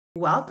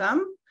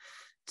Welcome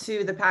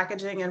to the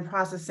Packaging and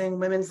Processing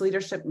Women's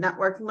Leadership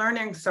Network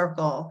Learning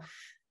Circle.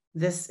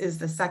 This is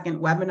the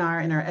second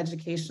webinar in our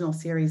educational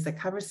series that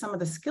covers some of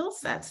the skill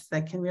sets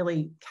that can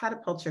really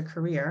catapult your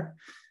career.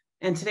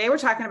 And today we're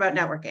talking about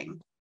networking.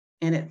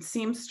 And it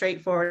seems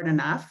straightforward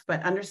enough,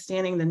 but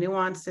understanding the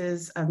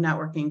nuances of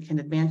networking can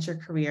advance your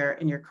career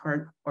in your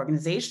current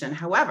organization.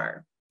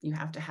 However, you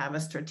have to have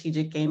a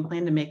strategic game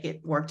plan to make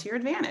it work to your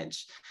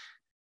advantage.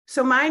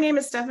 So my name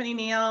is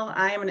Melanie L.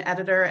 I am an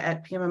editor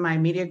at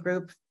PMMI Media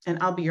Group, and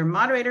I'll be your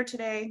moderator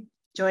today.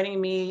 Joining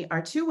me are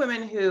two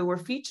women who were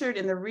featured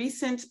in the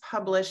recent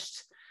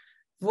published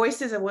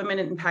Voices of Women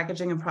in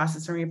Packaging and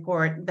Processing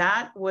report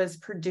that was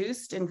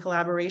produced in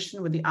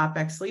collaboration with the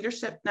OpEx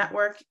Leadership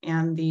Network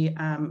and the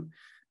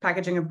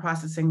Packaging and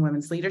Processing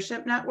Women's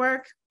Leadership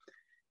Network.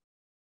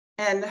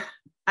 And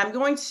I'm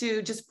going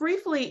to just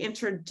briefly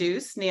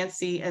introduce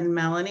Nancy and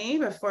Melanie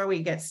before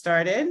we get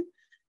started.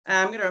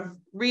 I'm going to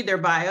read their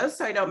bios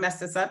so I don't mess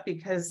this up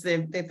because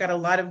they've got a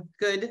lot of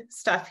good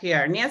stuff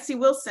here. Nancy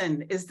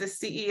Wilson is the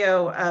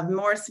CEO of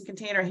Morrison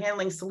Container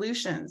Handling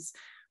Solutions.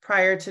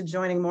 Prior to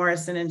joining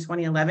Morrison in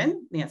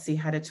 2011, Nancy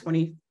had a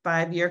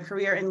 25-year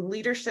career in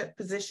leadership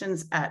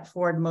positions at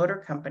Ford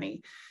Motor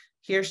Company.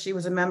 Here she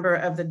was a member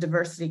of the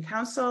Diversity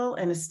Council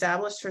and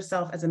established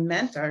herself as a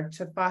mentor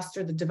to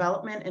foster the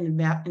development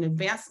and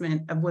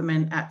advancement of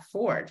women at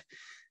Ford.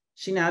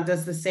 She now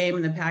does the same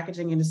in the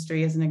packaging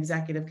industry as an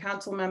executive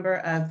council member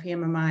of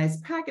PMMI's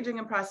Packaging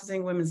and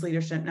Processing Women's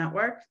Leadership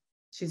Network.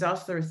 She's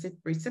also the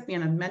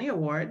recipient of many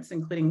awards,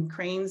 including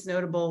Crane's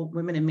Notable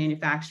Women in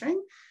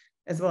Manufacturing,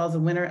 as well as a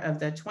winner of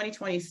the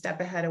 2020 Step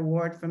Ahead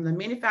Award from the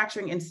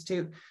Manufacturing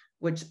Institute,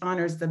 which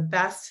honors the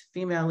best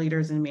female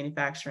leaders in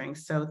manufacturing.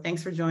 So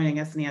thanks for joining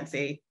us,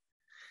 Nancy.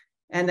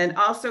 And then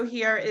also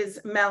here is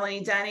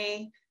Melanie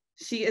Denny.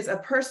 She is a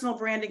personal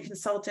branding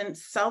consultant,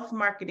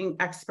 self-marketing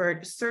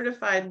expert,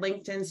 certified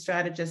LinkedIn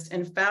strategist,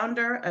 and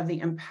founder of the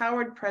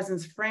Empowered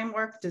Presence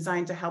Framework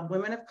designed to help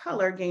women of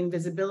color gain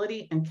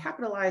visibility and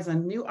capitalize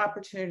on new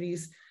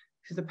opportunities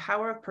through the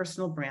power of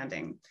personal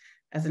branding.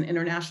 As an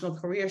international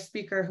career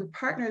speaker who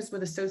partners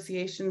with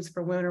associations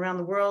for women around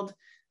the world,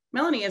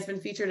 Melanie has been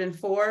featured in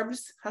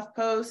Forbes,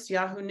 HuffPost,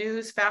 Yahoo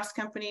News, Fast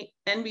Company,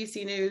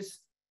 NBC News,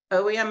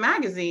 OEM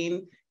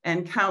Magazine,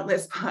 and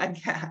countless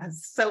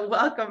podcasts. So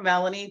welcome,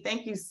 Melanie.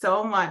 Thank you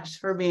so much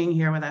for being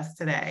here with us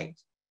today.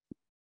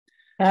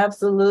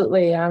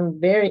 Absolutely. I'm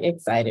very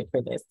excited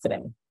for this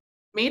today.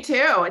 Me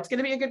too. It's going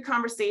to be a good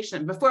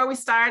conversation. Before we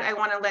start, I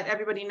want to let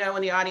everybody know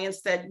in the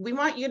audience that we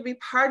want you to be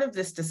part of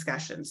this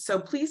discussion. So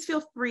please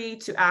feel free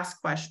to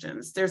ask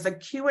questions. There's a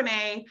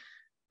Q&A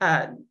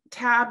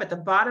tab at the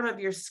bottom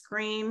of your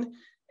screen.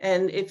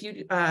 And if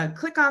you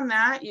click on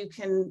that, you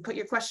can put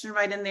your question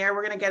right in there.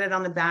 We're going to get it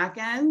on the back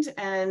end.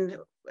 And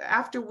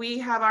after we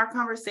have our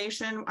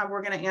conversation,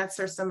 we're going to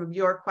answer some of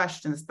your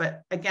questions.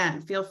 But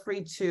again, feel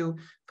free to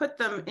put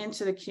them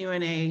into the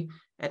Q&A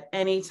at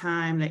any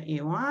time that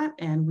you want,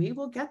 and we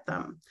will get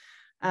them.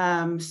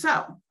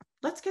 So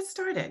let's get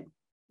started.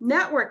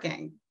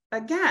 Networking.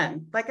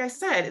 Again, like I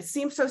said, it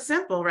seems so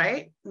simple,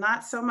 right?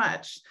 Not so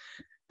much.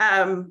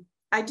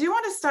 I do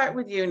want to start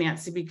with you,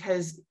 Nancy,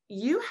 because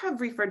you have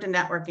referred to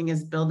networking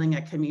as building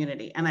a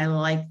community, and I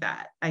like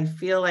that. I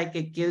feel like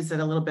it gives it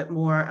a little bit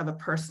more of a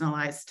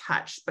personalized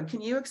touch, but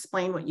can you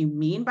explain what you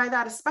mean by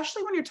that,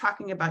 especially when you're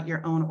talking about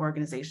your own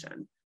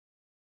organization?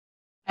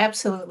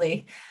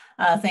 Absolutely.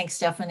 Thanks,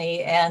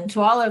 Stephanie. And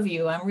to all of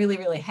you, I'm really,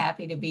 really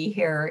happy to be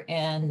here.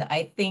 And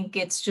I think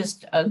it's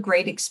just a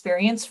great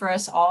experience for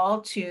us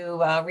all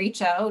to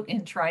reach out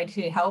and try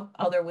to help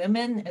other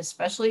women,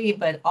 especially,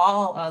 but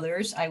all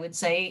others, I would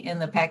say, in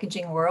the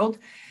packaging world,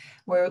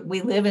 where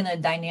we live in a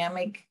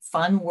dynamic,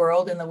 fun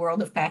world in the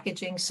world of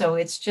packaging. So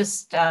it's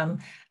just an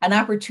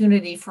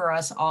opportunity for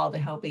us all to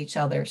help each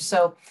other.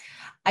 So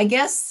I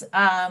guess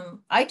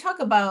I talk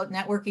about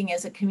networking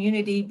as a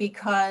community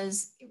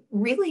because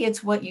really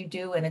it's what you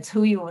do and it's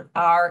who you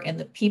are and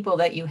the people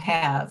that you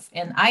have.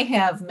 And I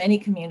have many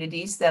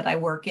communities that I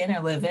work in or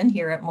live in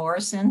here at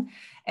Morrison,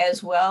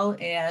 as well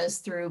as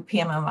through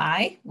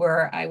PMMI,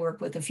 where I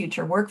work with the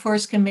Future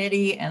Workforce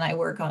Committee and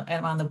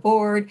I'm on the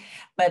board,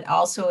 but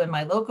also in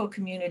my local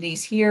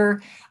communities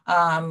here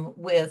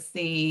with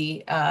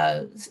the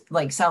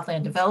like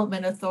Southland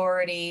Development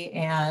Authority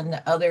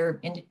and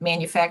other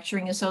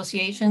manufacturing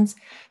associations.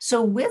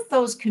 So with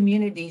those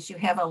communities, you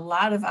have a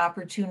lot of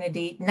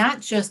opportunity, not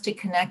just to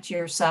connect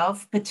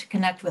yourself, but to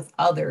connect with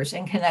others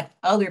and connect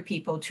other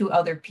people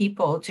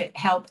to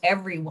help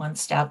everyone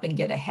step and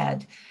get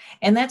ahead.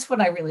 And that's what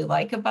I really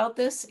like about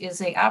this, is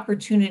the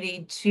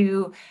opportunity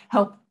to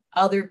help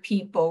other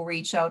people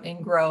reach out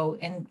and grow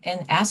and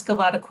ask a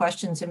lot of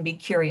questions and be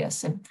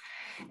curious.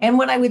 And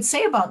what I would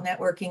say about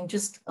networking,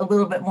 just a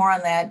little bit more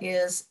on that,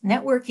 is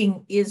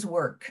networking is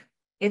work.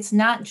 It's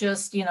not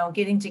just,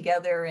 getting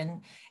together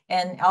and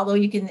although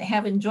you can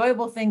have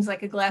enjoyable things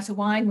like a glass of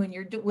wine when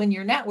you're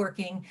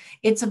networking,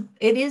 it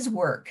is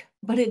work,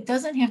 but it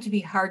doesn't have to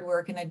be hard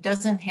work and it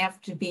doesn't have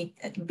to be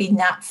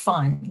not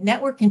fun.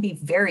 Network can be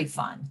very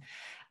fun.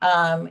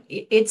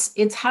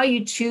 It's how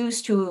you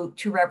choose to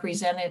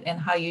represent it and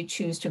how you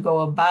choose to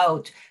go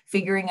about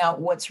figuring out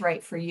what's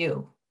right for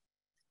you.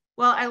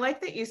 Well, I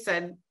like that you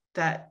said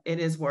that it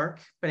is work,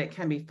 but it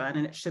can be fun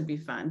and it should be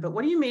fun. But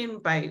what do you mean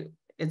by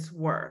it's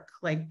work?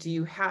 Like, do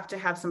you have to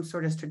have some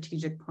sort of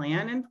strategic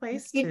plan in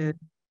place to?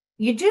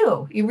 You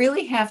do. You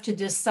really have to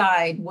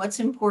decide what's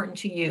important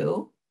to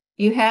you.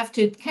 You have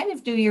to kind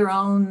of do your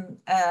own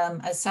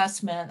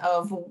assessment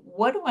of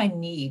what do I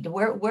need?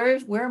 Where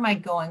am I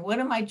going? What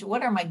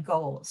are my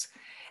goals?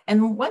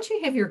 And once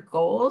you have your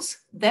goals,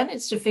 then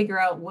it's to figure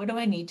out what do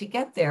I need to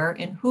get there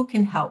and who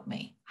can help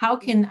me? How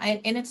can I,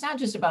 and it's not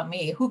just about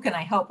me, who can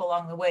I help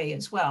along the way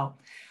as well?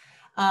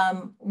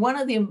 One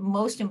of the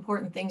most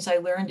important things I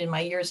learned in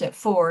my years at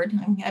Ford,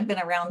 I've been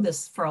around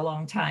this for a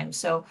long time.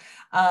 So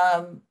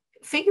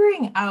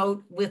figuring out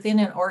within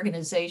an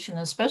organization,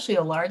 especially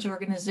a large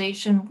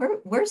organization,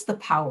 where's the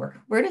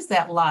power? Where does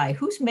that lie?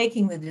 Who's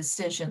making the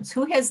decisions?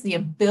 Who has the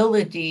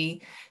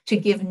ability to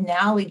give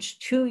knowledge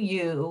to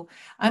you?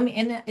 I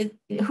mean,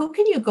 who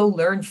can you go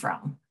learn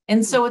from?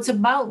 And so it's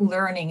about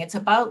learning, it's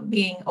about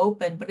being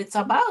open, but it's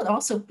about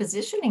also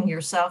positioning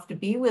yourself to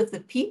be with the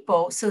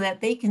people so that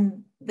they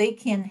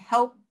can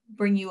help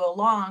bring you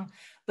along,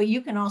 but you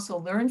can also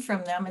learn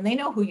from them and they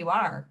know who you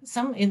are.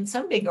 In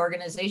some big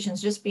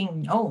organizations, just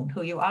being known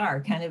who you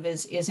are kind of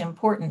is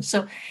important.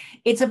 So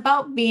it's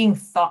about being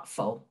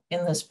thoughtful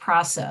in this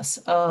process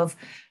of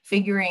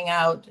figuring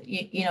out,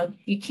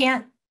 you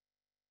can't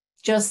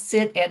just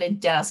sit at a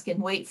desk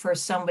and wait for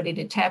somebody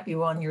to tap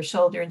you on your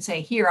shoulder and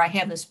say, here, I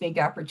have this big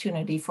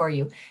opportunity for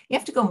you. You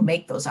have to go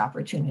make those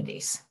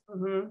opportunities.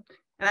 Mm-hmm.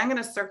 And I'm going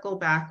to circle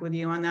back with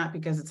you on that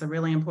because it's a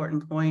really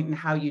important point and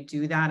how you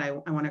do that. I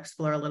want to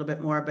explore a little bit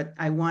more, but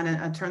I want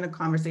to turn the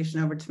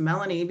conversation over to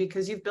Melanie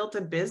because you've built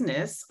a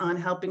business on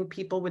helping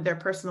people with their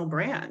personal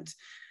brand.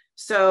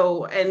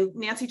 So, and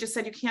Nancy just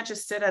said, you can't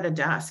just sit at a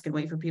desk and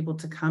wait for people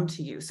to come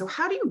to you. So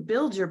how do you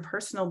build your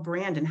personal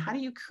brand and how do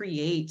you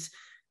create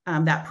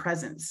that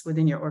presence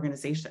within your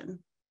organization?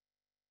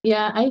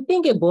 Yeah, I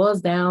think it boils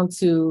down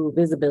to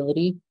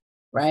visibility,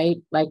 right?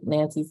 Like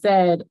Nancy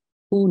said,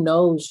 who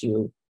knows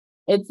you?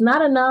 It's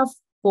not enough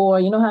for,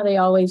 you know how they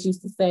always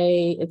used to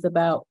say, it's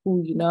about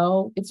who you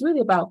know. It's really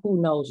about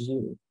who knows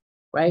you,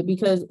 right?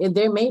 Because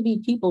there may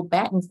be people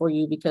batting for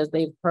you because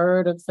they've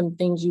heard of some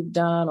things you've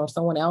done or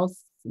someone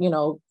else,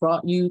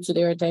 brought you to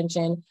their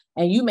attention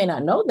and you may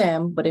not know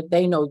them, but if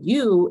they know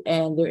you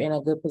and they're in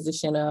a good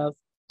position of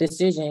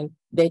decision,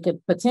 they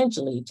could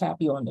potentially tap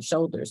you on the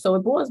shoulder. So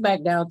it boils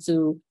back down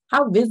to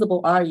how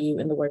visible are you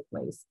in the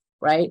workplace,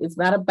 right? It's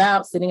not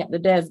about sitting at the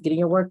desk, getting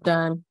your work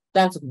done.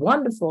 That's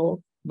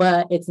wonderful,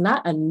 but it's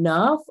not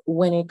enough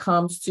when it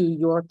comes to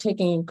your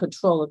taking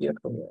control of your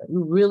career.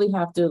 You really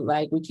have to,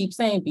 like we keep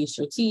saying, be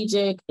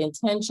strategic,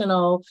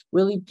 intentional,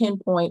 really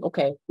pinpoint,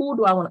 okay, who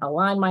do I want to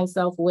align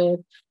myself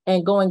with,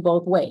 and going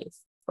both ways,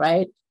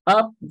 right?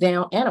 Up,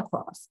 down, and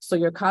across. So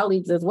your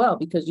colleagues as well,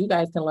 because you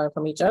guys can learn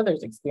from each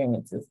other's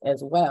experiences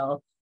as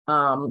well.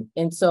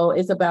 And so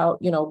it's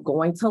about,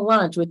 going to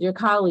lunch with your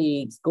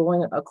colleagues,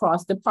 going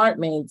across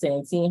departments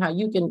and seeing how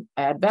you can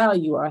add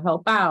value or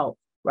help out,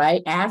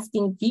 right?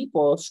 Asking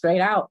people straight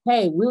out,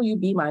 hey, will you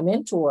be my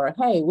mentor?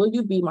 Hey, will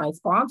you be my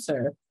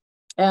sponsor?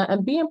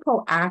 And being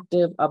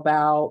proactive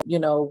about,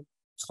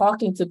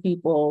 talking to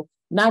people,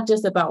 not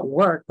just about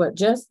work, but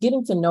just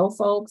getting to know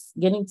folks,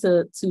 getting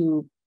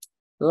to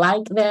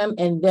like them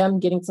and them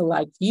getting to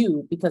like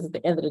you, because at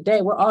the end of the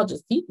day, we're all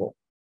just people,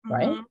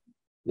 right?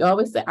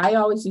 I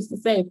always used to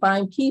say,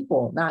 find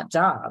people, not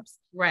jobs.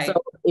 Right.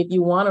 So if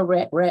you want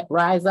to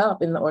rise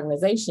up in the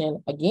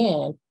organization,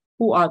 again,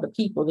 who are the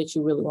people that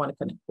you really want to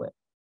connect with?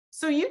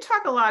 So you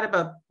talk a lot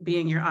about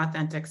being your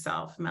authentic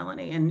self,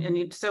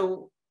 Melanie,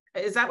 so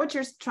is that what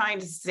you're trying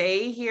to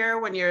say here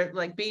when you're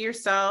like, be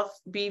yourself,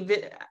 when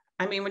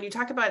you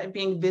talk about it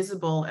being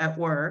visible at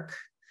work,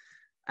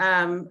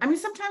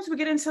 sometimes we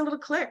get into little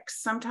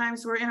cliques.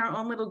 Sometimes we're in our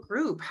own little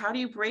group. How do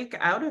you break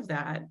out of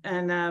that?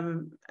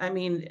 And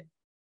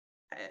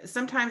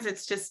sometimes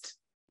it's just,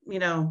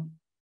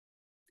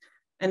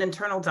 an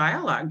internal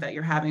dialogue that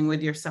you're having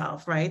with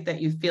yourself, right?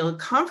 That you feel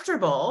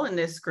comfortable in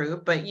this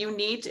group, but you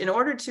need, in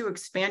order to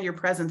expand your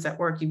presence at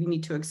work, you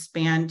need to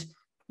expand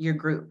your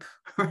group,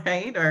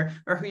 right?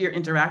 Or who you're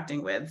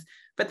interacting with.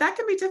 But that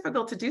can be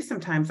difficult to do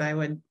sometimes, I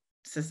would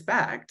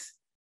suspect.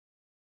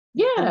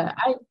 Yeah,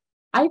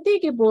 I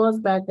think it boils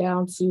back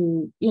down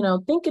to,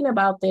 thinking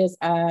about this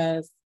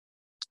as,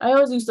 I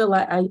always used to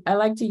I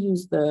like to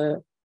use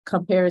the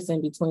comparison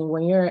between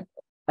when you're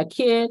a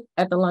kid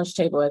at the lunch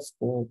table at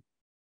school,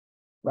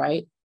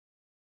 right?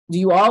 Do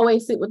you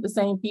always sit with the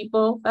same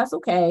people? That's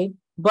okay.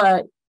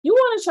 But you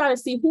want to try to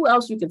see who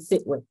else you can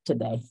sit with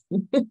today,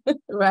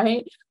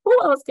 right?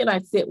 Who else can I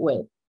sit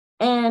with?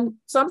 And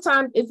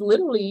sometimes it's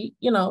literally,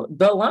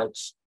 the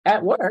lunch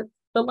at work,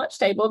 the lunch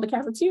table, the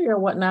cafeteria or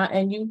whatnot,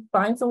 and you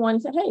find someone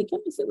and say, hey, can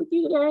I sit with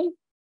you today?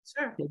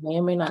 Sure. They may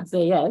or may not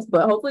say yes,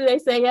 but hopefully they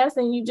say yes,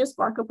 and you just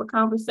spark up a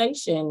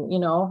conversation.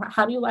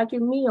 How do you like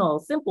your meal?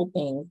 Simple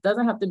things.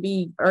 Doesn't have to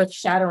be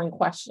earth-shattering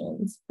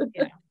questions.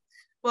 Yeah.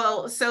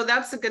 Well, so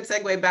that's a good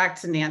segue back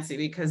to Nancy,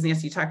 because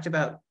Nancy talked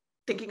about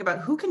thinking about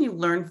who can you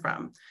learn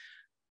from?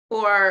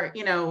 Or,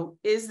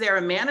 is there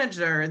a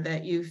manager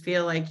that you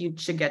feel like you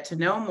should get to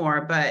know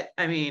more? But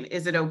I mean,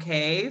 is it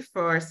okay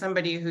for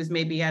somebody who's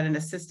maybe at an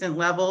assistant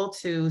level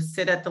to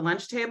sit at the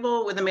lunch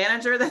table with a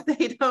manager that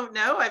they don't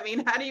know? I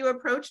mean, how do you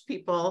approach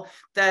people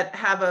that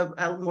have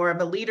a more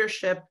of a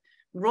leadership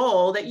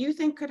role that you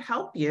think could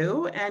help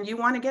you and you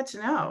want to get to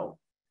know?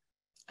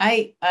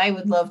 I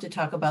would love to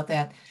talk about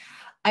that.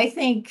 I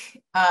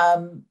think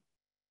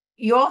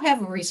you all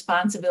have a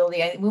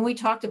responsibility. When we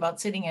talked about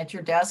sitting at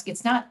your desk,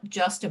 it's not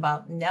just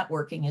about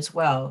networking as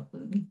well.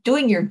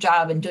 Doing your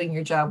job and doing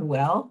your job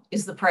well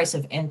is the price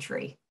of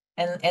entry.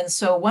 And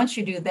so once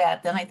you do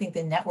that, then I think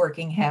the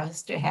networking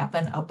has to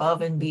happen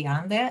above and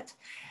beyond that.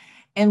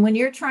 And when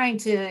you're trying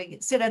to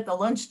sit at the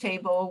lunch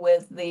table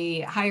with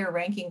the higher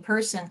ranking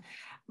person,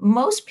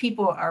 most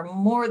people are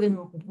more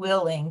than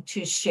willing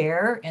to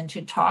share and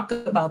to talk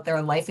about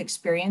their life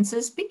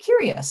experiences. Be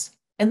curious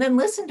and then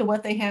listen to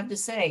what they have to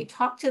say.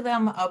 Talk to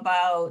them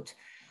about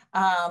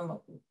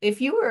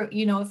if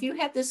you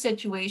had this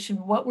situation,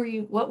 what were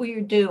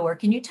you do? Or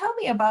can you tell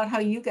me about how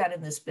you got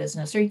in this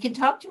business? Or you can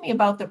talk to me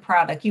about the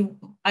product. You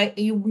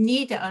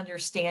need to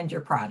understand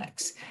your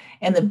products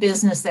and the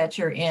business that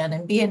you're in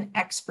and be an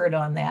expert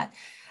on that.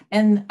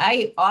 And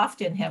I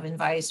often have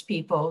advised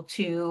people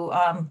to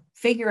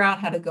figure out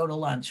how to go to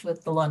lunch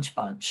with the lunch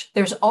bunch.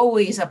 There's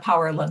always a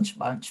power lunch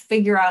bunch.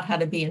 Figure out how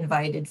to be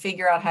invited,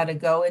 figure out how to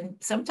go. And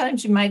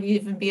sometimes you might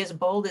even be as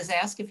bold as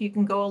ask if you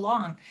can go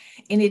along.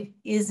 And it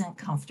isn't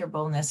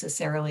comfortable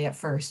necessarily at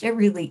first. It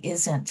really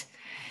isn't.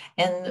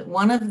 And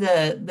one of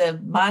the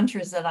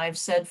mantras that I've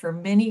said for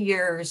many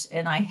years,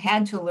 and I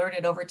had to learn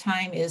it over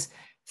time, is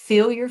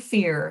feel your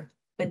fear,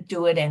 but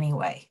do it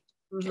anyway.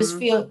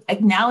 Just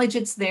acknowledge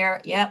it's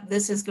there. Yeah,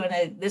 this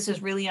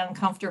is really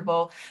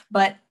uncomfortable,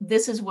 but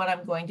this is what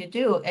I'm going to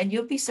do. And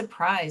you'll be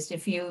surprised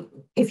if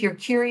you're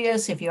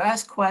curious, if you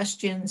ask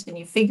questions and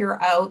you figure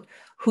out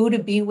who to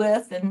be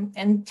with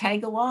and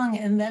tag along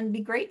and then be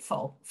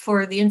grateful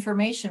for the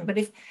information. But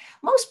if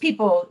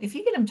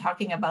you get them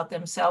talking about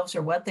themselves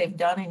or what they've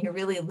done and you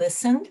really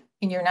listened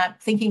and you're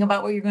not thinking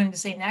about what you're going to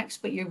say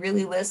next, but you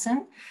really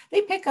listen,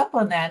 they pick up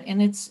on that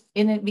and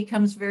it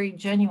becomes very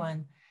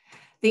genuine.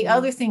 The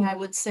other thing I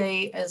would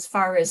say, as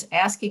far as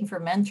asking for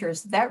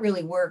mentors, that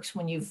really works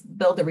when you've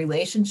built a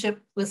relationship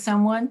with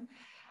someone.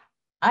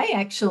 I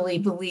actually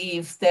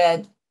believe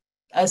that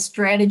a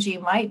strategy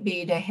might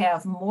be to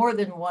have more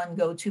than one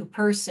go-to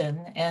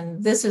person.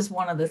 And this is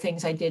one of the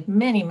things I did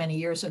many, many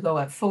years ago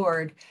at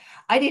Ford.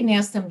 I didn't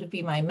ask them to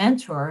be my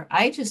mentor.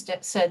 I just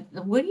said,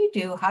 what do you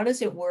do? How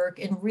does it work?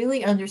 And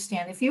really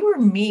understand, if you were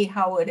me,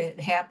 how would it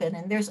happen?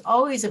 And there's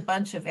always a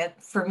bunch of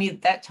it. For me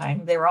at that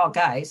time, they were all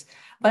guys,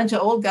 a bunch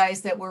of old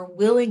guys that were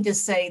willing to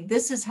say,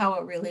 this is how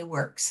it really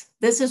works.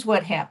 This is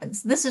what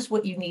happens. This is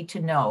what you need to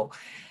know.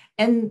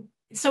 And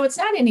so it's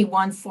not any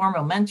one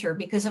formal mentor,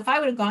 because if I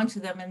would have gone to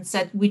them and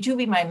said, would you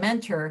be my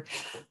mentor?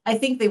 I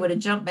think they would have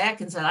jumped back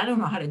and said, I don't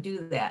know how to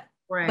do that.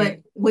 Right. But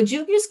would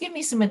you just give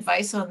me some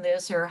advice on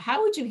this? Or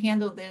how would you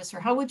handle this?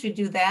 Or how would you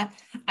do that?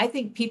 I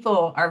think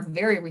people are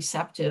very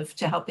receptive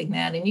to helping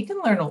that. And you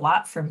can learn a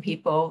lot from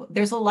people.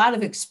 There's a lot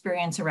of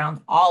experience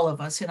around all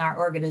of us in our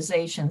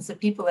organizations, the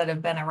people that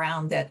have been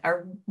around that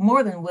are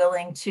more than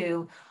willing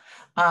to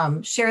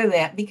share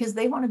that because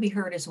they want to be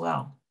heard as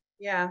well.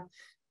 Yeah.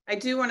 I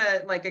do want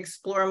to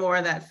explore more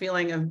of that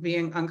feeling of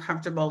being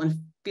uncomfortable and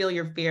feel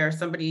your fear.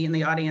 Somebody in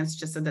the audience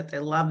just said that they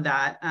love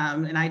that.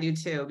 And I do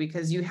too,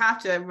 because you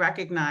have to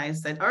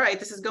recognize that, all right,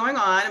 this is going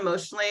on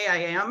emotionally. I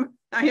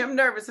am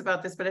nervous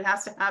about this, but it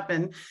has to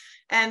happen.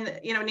 And,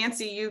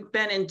 Nancy, you've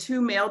been in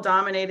two male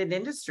dominated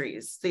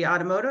industries, the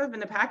automotive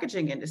and the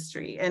packaging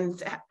industry.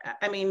 And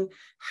I mean,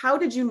 how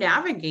did you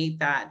navigate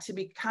that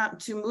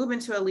to move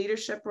into a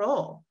leadership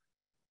role?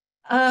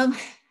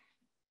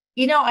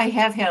 I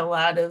have had a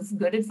lot of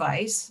good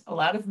advice, a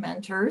lot of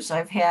mentors.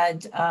 I've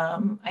had,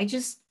 I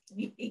just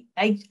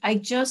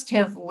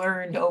have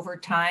learned over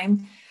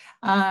time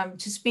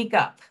to speak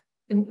up.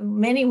 And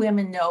many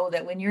women know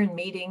that when you're in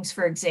meetings,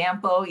 for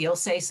example, you'll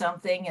say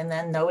something and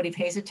then nobody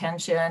pays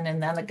attention,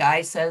 and then the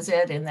guy says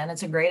it, and then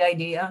it's a great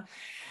idea.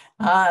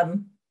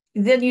 Then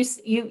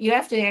you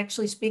have to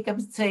actually speak up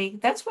and say,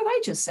 that's what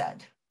I just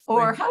said.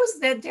 Or right. How is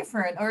that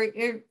different?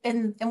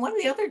 And one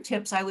of the other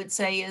tips I would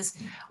say is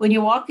when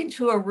you walk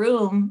into a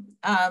room,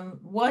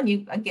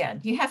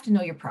 you have to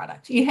know your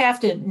product. You have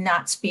to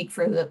not speak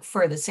for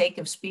the sake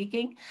of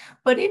speaking.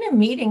 But in a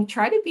meeting,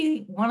 try to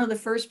be one of the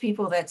first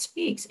people that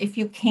speaks if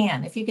you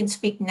can. If you can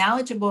speak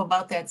knowledgeable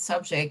about that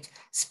subject,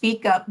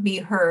 speak up, be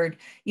heard.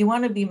 You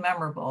want to be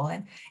memorable.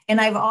 And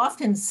I've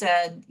often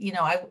said,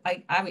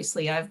 I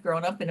obviously I've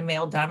grown up in a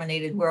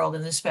male-dominated world,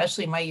 and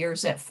especially my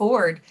years at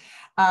Ford.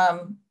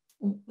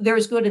 There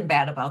was good and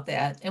bad about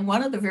that. And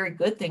one of the very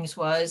good things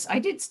was I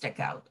did stick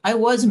out. I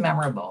was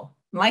memorable.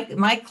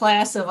 My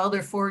class of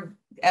other Ford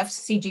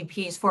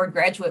FCGPs, Ford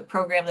graduate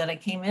program that I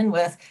came in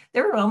with,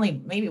 there were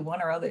only maybe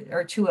one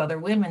or two other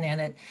women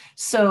in it.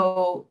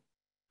 So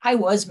I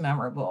was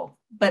memorable.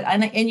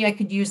 I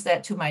could use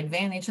that to my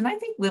advantage. And I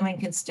think women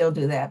can still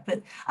do that.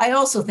 But I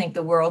also think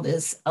the world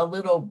is a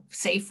little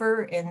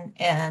safer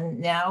and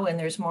now, and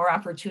there's more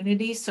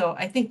opportunities. So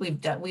I think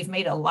we've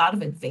made a lot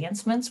of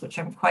advancements, which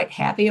I'm quite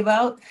happy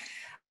about.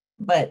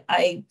 But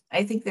I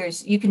think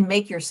you can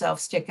make yourself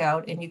stick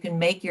out and you can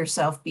make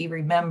yourself be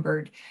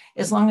remembered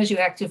as long as you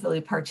actively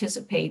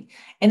participate.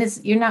 And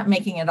you're not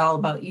making it all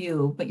about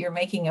you, but you're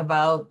making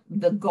about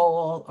the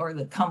goal or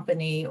the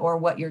company or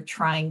what you're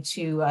trying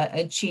to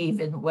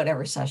achieve in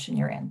whatever session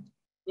you're in.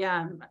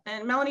 Yeah.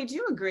 And Melanie, do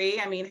you agree?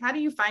 I mean, how do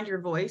you find your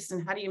voice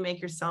and how do you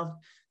make yourself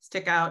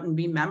stick out and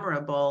be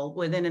memorable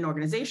within an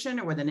organization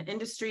or within an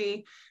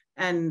industry?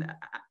 And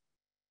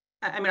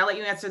I mean, I'll let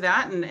you answer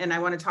that. And I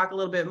want to talk a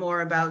little bit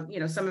more about,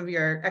 some of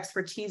your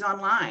expertise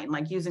online,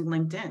 like using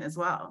LinkedIn as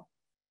well.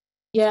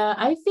 Yeah,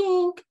 I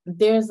think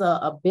there's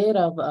a bit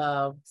of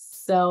a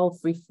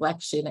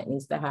self-reflection that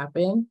needs to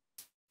happen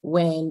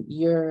when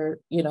your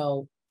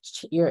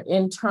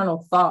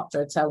internal thoughts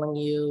are telling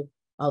you,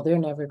 oh, they're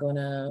never going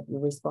to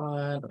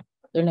respond,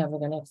 they're never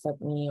going to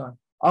accept me, or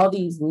all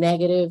these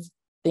negative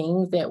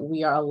things that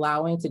we are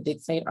allowing to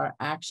dictate our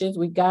actions.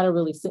 We got to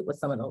really sit with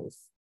some of those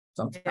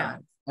sometimes. Yeah.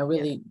 And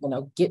really,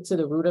 get to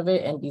the root of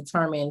it and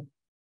determine,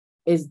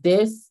 is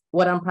this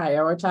what I'm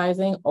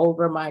prioritizing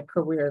over my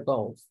career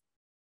goals?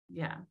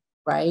 Yeah.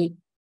 Right.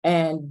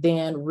 And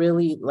then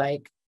really,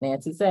 like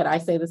Nancy said, I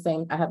have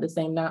the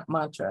same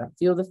mantra,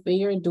 feel the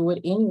fear and do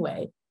it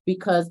anyway,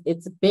 because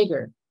it's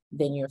bigger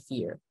than your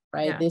fear,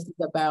 right? Yeah. This is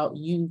about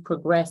you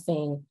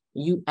progressing,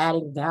 you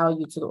adding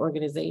value to the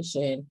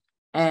organization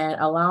and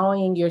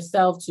allowing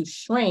yourself to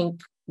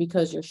shrink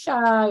because you're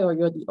shy or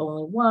you're the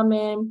only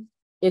woman.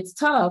 It's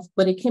tough,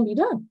 but it can be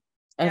done.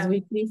 As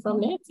we see from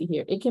Nancy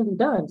here, it can be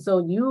done.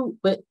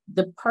 But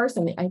the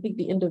person, I think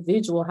the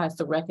individual has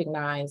to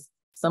recognize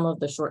some of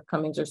the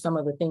shortcomings or some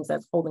of the things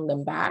that's holding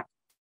them back,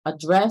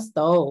 address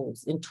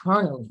those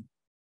internally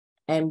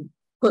and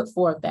put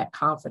forth that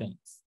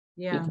confidence.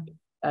 Yeah. Because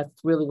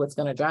that's really what's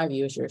going to drive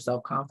you is your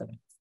self-confidence.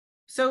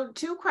 So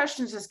 2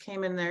 questions just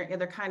came in there.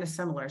 They're kind of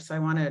similar, so I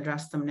want to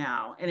address them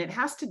now. And it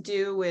has to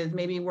do with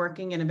maybe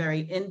working in a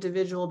very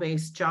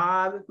individual-based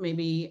job.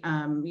 Maybe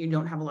you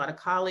don't have a lot of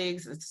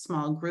colleagues, it's a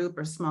small group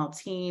or small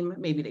team.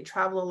 Maybe they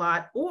travel a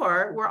lot,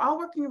 or we're all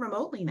working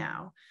remotely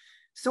now.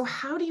 So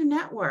how do you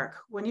network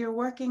when you're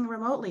working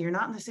remotely? You're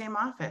not in the same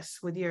office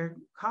with your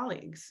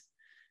colleagues.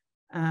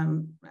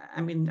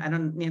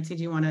 Nancy,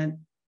 do you want to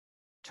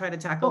try to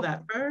tackle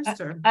that first?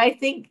 Or? I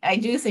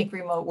do think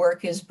remote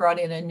work has brought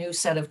in a new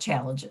set of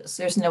challenges.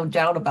 There's no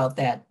doubt about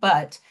that.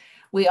 But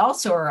we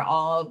also are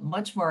all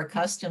much more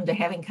accustomed to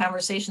having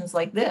conversations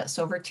like this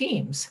over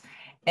Teams.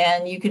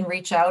 And you can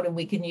reach out and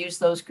we can use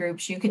those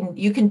groups. You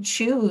can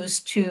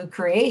choose to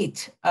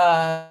create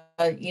an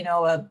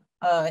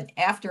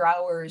after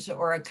hours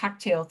or a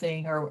cocktail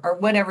thing or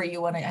whatever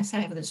you want to. I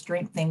have this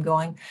drink thing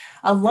going.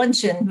 A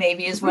luncheon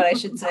maybe is what I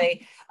should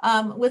say.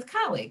 With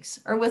colleagues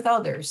or with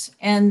others.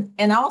 And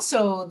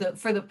also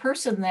for the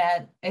person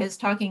that is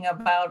talking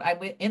about,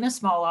 in a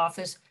small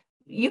office,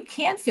 you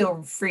can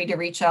feel free to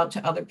reach out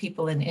to other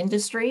people in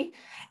industry.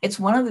 It's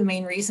one of the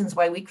main reasons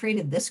why we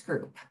created this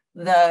group.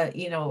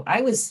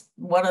 I was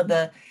one of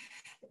the,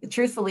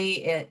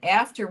 truthfully,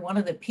 after one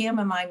of the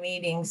PMMI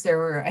meetings, there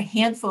were a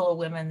handful of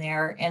women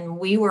there and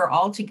we were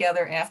all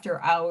together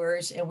after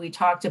hours and we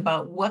talked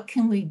about what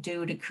can we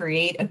do to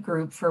create a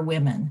group for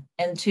women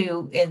and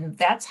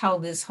that's how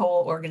this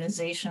whole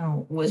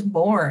organization was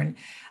born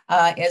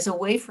as a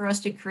way for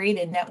us to create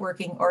a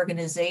networking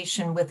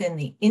organization within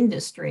the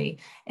industry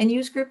and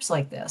use groups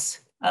like this.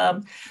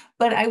 But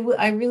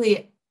I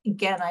really,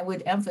 again, I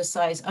would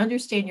emphasize,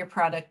 understand your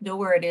product, know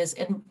where it is,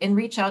 and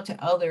reach out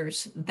to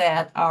others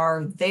that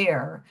are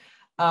there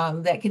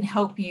that can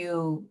help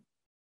you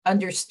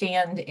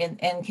understand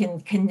and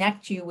can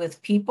connect you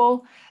with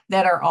people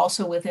that are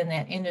also within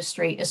that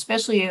industry,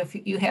 especially if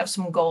you have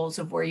some goals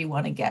of where you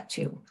want to get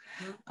to.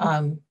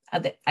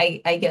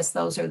 I guess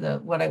those are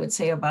what I would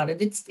say about it.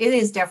 It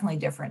is definitely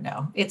different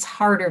now. It's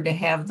harder to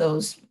have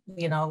those,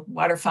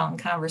 water fountain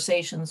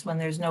conversations when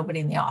there's nobody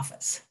in the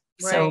office.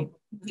 Right. So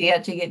you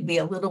have to be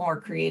a little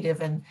more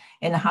creative in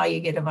how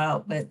you get them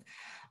out. But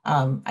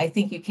I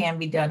think you can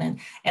be done. And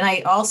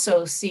I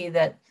also see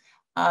that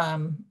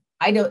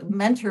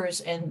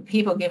mentors and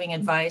people giving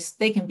advice,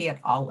 they can be at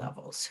all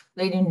levels.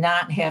 They do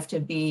not have to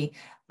be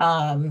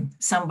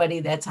somebody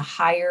that's a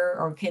higher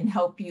or can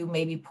help you,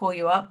 maybe pull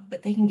you up,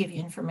 but they can give you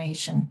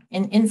information.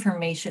 And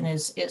information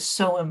is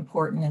so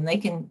important, and they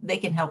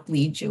can help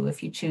lead you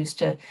if you choose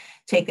to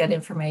take that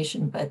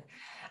information. But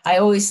I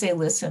always say,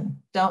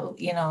 listen,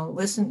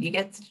 listen, you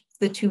get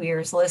the 2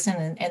 ears, listen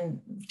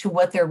and to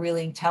what they're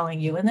really telling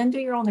you, and then do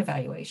your own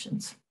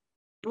evaluations.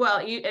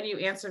 Well, you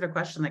answered a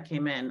question that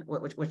came in,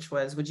 which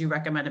was, would you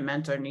recommend a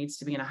mentor needs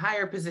to be in a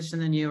higher position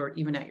than you or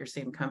even at your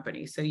same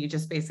company? So you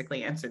just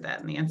basically answered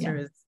that. And the answer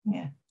is,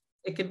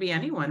 it could be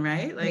anyone,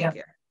 right?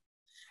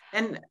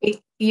 And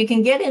you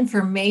can get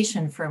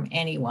information from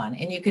anyone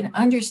and you can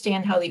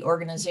understand how the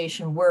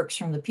organization works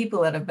from the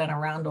people that have been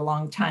around a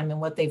long time and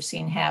what they've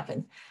seen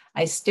happen.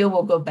 I still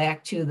will go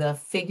back to the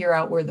figure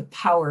out where the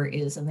power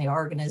is in the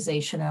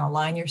organization and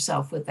align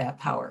yourself with that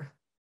power.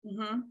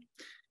 Mm-hmm.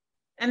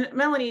 And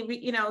Melanie,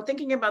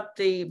 thinking about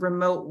the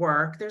remote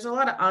work, there's a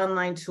lot of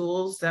online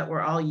tools that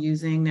we're all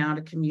using now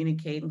to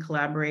communicate and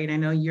collaborate. I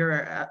know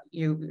you're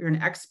an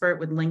expert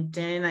with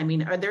LinkedIn. I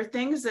mean, are there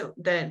things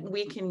that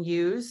we can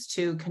use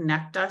to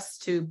connect us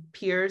to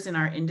peers in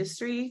our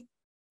industry?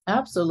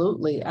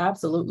 Absolutely.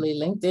 Absolutely.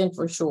 LinkedIn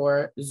for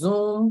sure.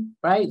 Zoom,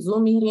 right?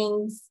 Zoom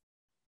meetings.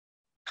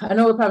 I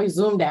know we're probably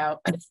zoomed out,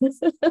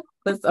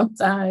 but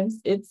sometimes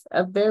it's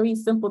a very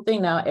simple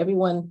thing now.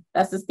 Everyone,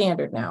 that's the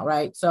standard now,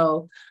 right?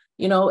 So,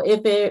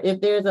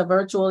 if there's a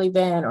virtual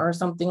event or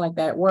something like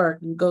that at work,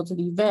 you go to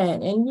the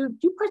event and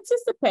you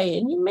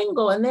participate and you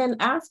mingle. And then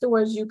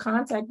afterwards, you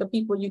contact the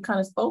people you kind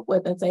of spoke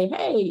with and say,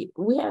 hey,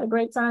 we had a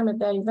great time at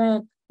that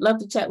event. Love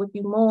to chat with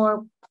you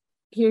more.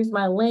 Here's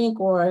my link,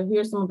 or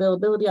here's some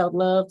availability. I would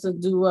love to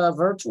do a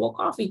virtual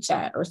coffee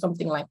chat or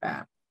something like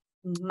that.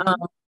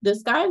 Mm-hmm. The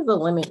sky's the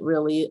limit,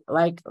 really.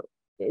 Like,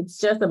 it's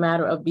just a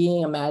matter of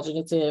being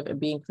imaginative and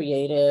being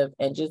creative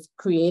and just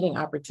creating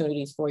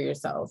opportunities for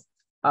yourself.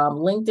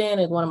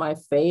 LinkedIn is one of my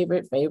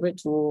favorite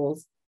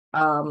tools.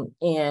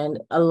 And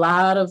a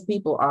lot of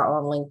people are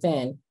on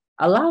LinkedIn.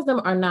 A lot of them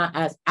are not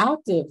as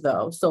active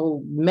though.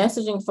 So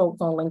messaging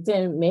folks on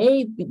LinkedIn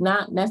may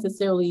not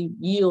necessarily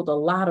yield a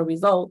lot of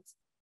results.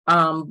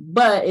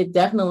 But it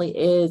definitely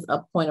is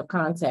a point of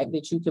contact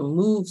that you can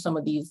move some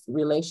of these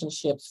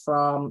relationships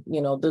from,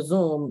 the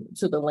Zoom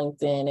to the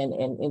LinkedIn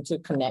and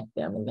interconnect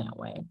them in that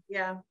way.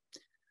 Yeah.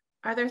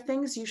 Are there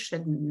things you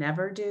should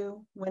never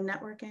do when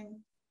networking?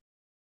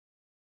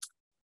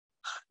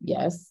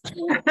 Yes.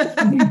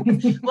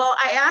 Well,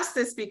 I asked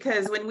this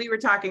because when we were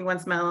talking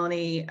once,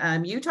 Melanie,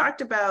 you talked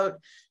about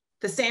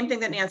the same thing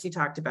that Nancy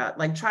talked about,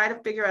 like try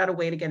to figure out a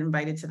way to get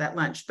invited to that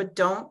lunch, but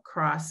don't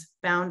cross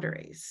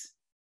boundaries.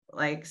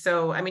 Like,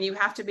 so, I mean, you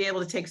have to be able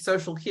to take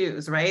social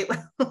cues, right?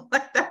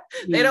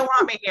 They don't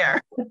want me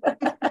here.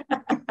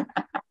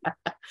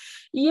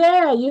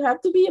 Yeah, you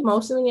have to be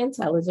emotionally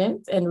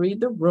intelligent and read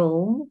the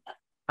room.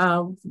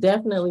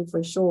 Definitely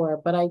for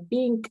sure. But I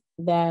think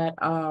that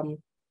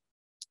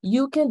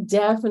you can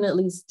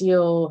definitely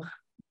still,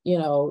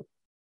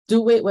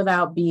 do it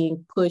without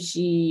being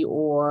pushy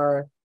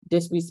or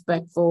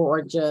disrespectful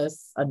or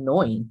just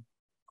annoying,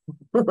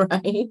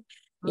 right?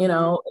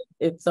 Mm-hmm.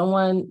 If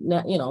someone,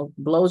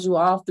 blows you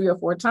off 3 or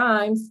 4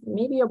 times,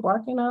 maybe you're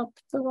barking up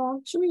the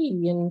wrong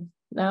tree. And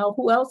now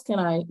who else can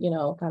I,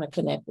 kind of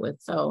connect with?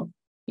 So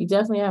you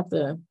definitely have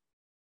to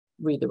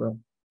read the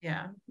room.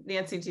 Yeah.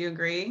 Nancy, do you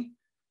agree?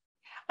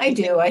 I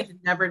do. I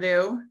never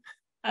do.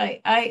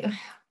 I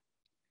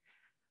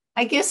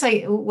guess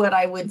what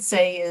I would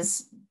say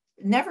is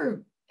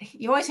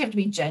you always have to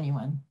be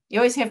genuine. You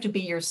always have to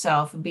be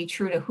yourself and be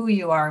true to who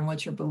you are and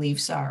what your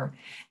beliefs are.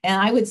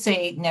 And I would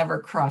say never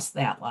cross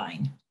that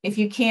line. If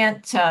you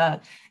can't,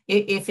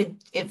 if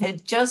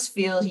it just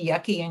feels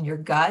yucky in your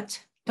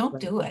gut, don't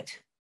do it.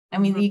 I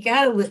mean, you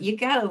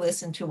gotta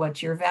listen to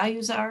what your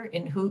values are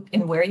and who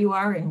and where you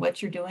are and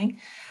what you're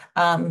doing.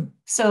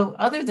 So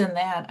other than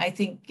that, I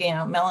think,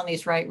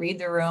 Melanie's right. Read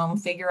the room,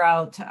 figure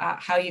out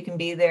how you can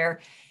be there.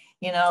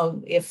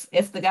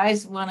 If the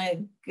guys want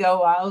to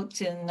go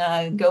out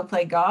and go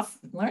play golf,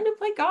 learn to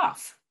play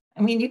golf.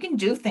 I mean, you can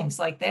do things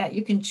like that.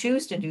 You can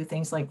choose to do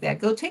things like that.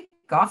 Go take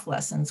golf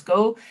lessons.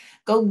 Go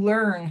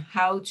learn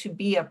how to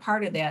be a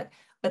part of that.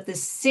 But the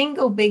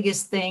single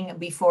biggest thing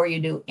before you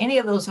do any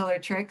of those other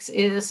tricks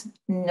is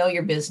know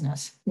your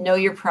business, know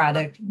your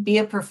product, be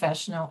a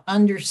professional,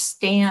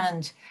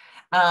 understand,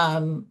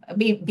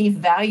 be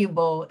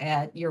valuable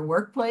at your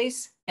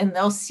workplace, and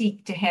they'll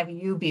seek to have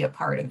you be a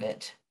part of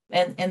it.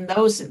 And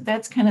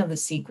that's kind of the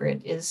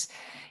secret is,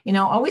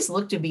 always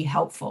look to be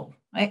helpful.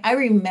 I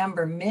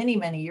remember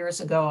many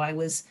years ago, I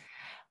was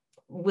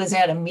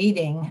at a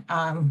meeting,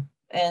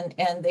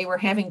 and they were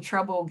having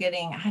trouble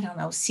getting, I don't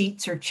know,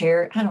 seats or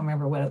chair. I don't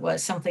remember what it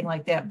was, something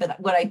like that. But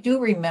what I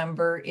do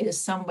remember is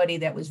somebody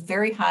that was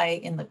very high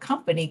in the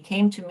company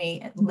came to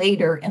me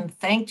later and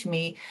thanked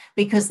me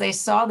because they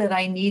saw that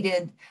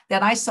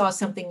I saw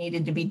something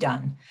needed to be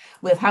done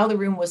with how the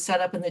room was set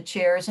up in the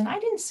chairs. And I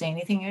didn't say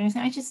anything or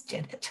anything. I just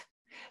did it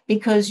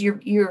because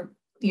you're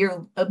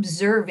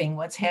observing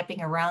what's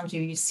happening around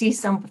you. You see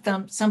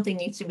something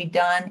needs to be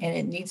done and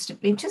it needs to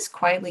be, just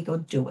quietly go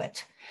do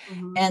it.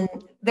 Mm-hmm. And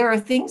there are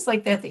things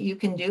like that you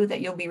can do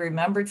that you'll be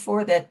remembered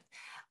for. That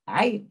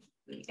I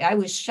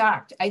was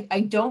shocked.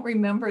 I don't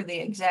remember the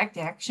exact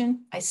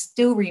action. I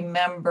still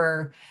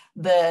remember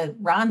the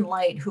Ron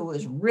Light, who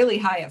was really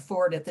high at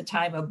Ford at the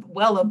time,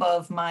 well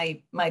above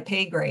my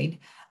pay grade,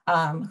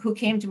 who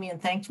came to me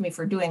and thanked me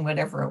for doing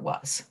whatever it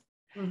was.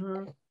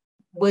 Mm-hmm.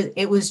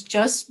 It was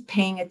just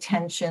paying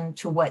attention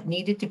to what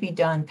needed to be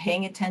done,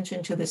 paying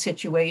attention to the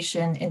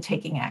situation and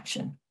taking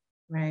action.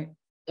 Right.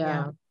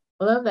 Yeah.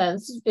 I love that.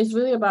 It's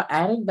really about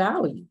adding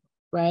value,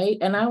 right?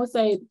 And I would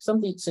say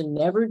something to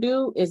never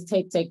do is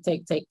take,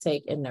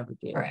 and never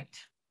give. Correct.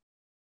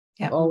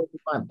 Yeah. Always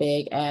want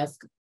beg,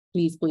 ask,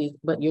 please,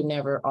 but you're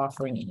never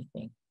offering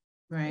anything.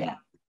 Right. Yeah.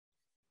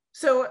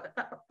 So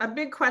a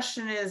big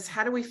question is,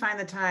 how do we find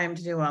the time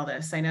to do all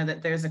this? I know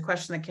that there's a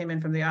question that came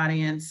in from the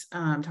audience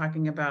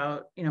talking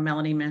about,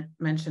 Melanie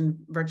mentioned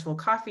virtual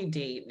coffee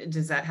date.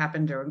 Does that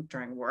happen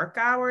during work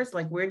hours?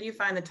 Like, where do you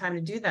find the time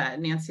to do that?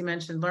 Nancy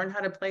mentioned learn how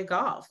to play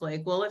golf.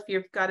 Like, well, if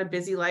you've got a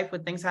busy life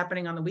with things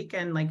happening on the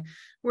weekend, like,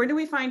 where do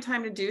we find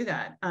time to do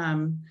that?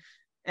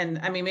 And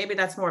I mean, maybe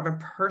that's more of a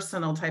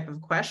personal type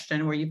of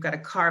question where you've got to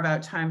carve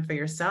out time for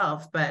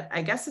yourself, but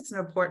I guess it's an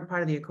important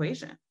part of the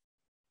equation.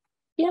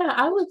 Yeah,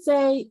 I would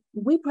say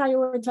we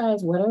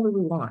prioritize whatever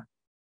we want.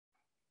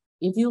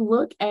 If you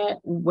look at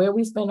where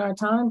we spend our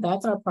time,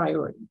 that's our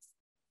priorities.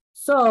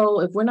 So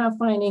if we're not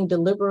finding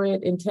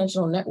deliberate,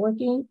 intentional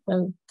networking,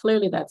 then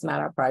clearly that's not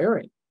our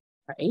priority,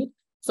 right?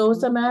 So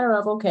it's a matter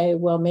of, okay,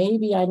 well,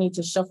 maybe I need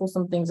to shuffle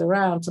some things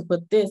around to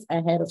put this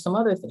ahead of some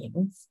other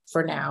things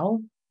for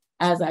now,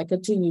 as I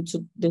continue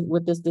to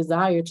with this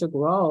desire to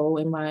grow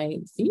in my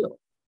field.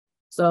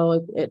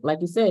 So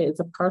like you said, it's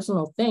a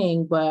personal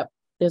thing, but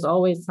there's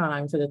always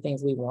time for the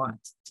things we want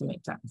to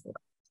make time for.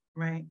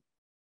 Right.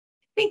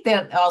 I think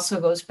that also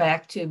goes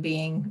back to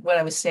being what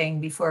I was saying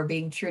before,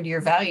 being true to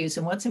your values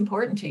and what's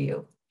important to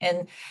you.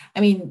 And I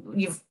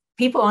mean,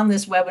 people on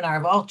this webinar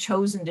have all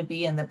chosen to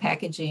be in the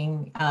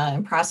packaging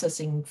and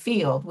processing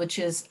field, which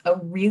is a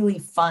really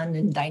fun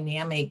and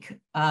dynamic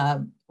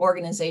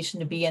organization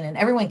to be in, and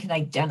everyone can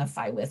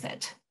identify with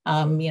it.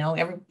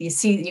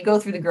 You go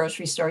through the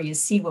grocery store, you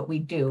see what we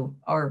do,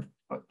 or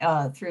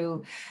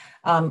through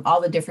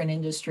all the different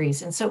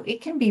industries. And so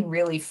it can be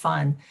really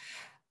fun.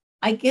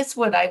 I guess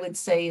what I would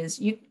say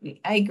is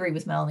I agree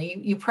with Melanie.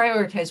 You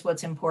prioritize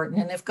what's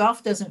important. And if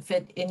golf doesn't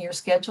fit in your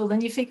schedule, then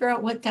you figure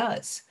out what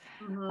does.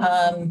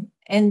 Mm-hmm.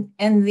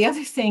 And the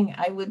other thing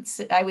I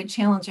would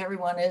challenge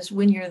everyone is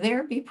when you're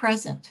there, be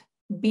present.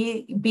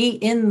 Be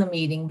in the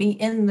meeting, be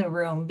in the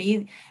room,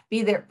 be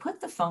there.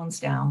 Put the phones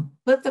down,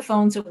 put the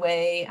phones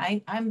away.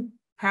 I'm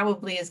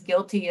probably as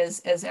guilty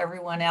as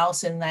everyone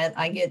else in that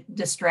I get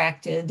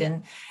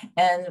distracted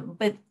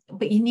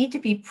but you need to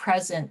be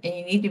present and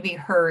you need to be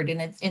heard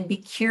and be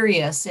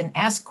curious and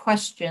ask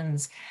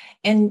questions,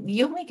 and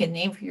you'll make a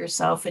name for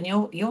yourself and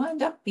you'll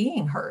end up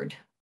being heard.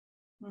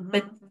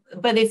 Mm-hmm.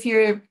 But if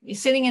you're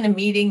sitting in a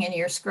meeting and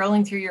you're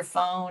scrolling through your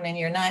phone and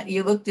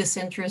you look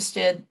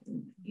disinterested,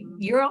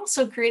 you're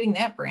also creating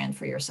that brand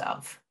for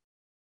yourself.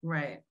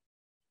 Right.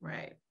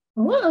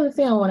 One other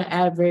thing I want to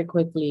add very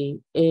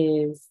quickly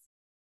is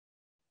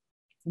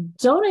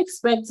don't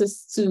expect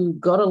us to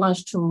go to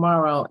lunch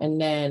tomorrow and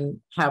then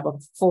have a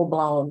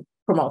full-blown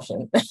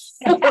promotion. It's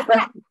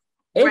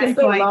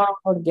a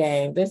long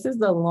game. This is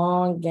the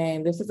long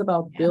game. This is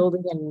about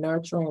building and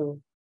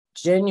nurturing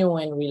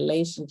genuine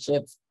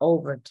relationships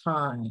over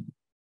time.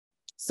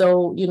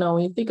 So,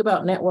 when you think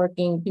about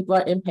networking, people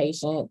are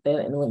impatient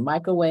and with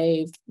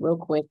microwaves real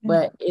quick,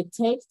 but it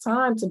takes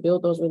time to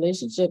build those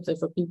relationships and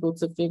for people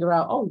to figure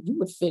out, oh, you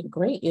would fit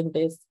great in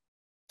this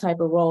type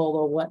of role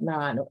or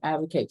whatnot, or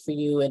advocate for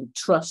you and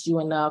trust you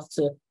enough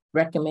to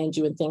recommend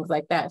you and things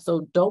like that.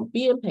 So don't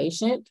be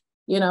impatient,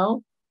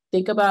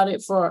 think about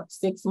it for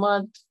 6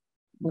 months,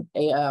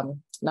 9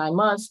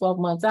 months, 12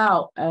 months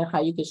out,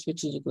 how you can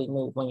strategically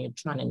move when you're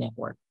trying to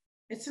network.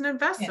 It's an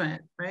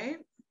investment, right?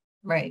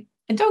 Right.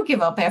 And don't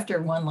give up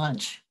after one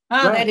lunch.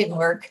 Oh, right. That didn't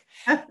work.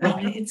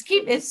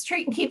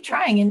 Keep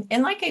trying.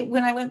 And like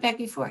when I went back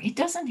before, it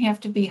doesn't have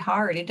to be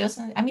hard.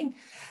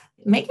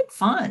 Make it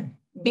fun.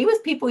 Be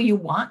with people you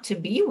want to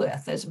be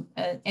with,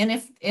 and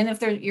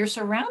if you're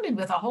surrounded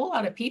with a whole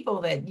lot of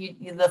people that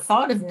the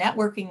thought of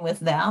networking with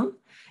them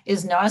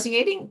is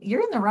nauseating,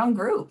 you're in the wrong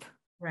group.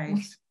 Right.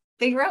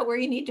 Figure out where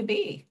you need to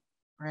be.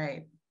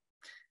 Right.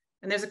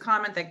 And there's a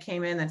comment that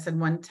came in that said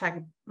one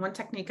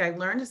technique I've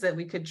learned is that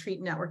we could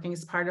treat networking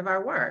as part of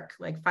our work,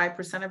 like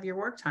 5% of your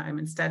work time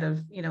instead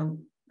of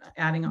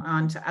adding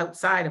on to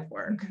outside of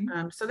work.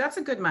 Mm-hmm. So that's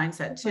a good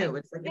mindset too.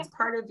 It's like it's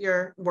part of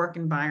your work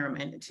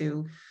environment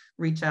to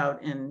reach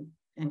out and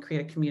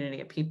create a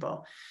community of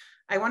people.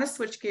 I want to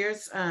switch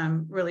gears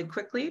really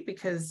quickly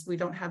because we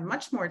don't have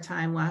much more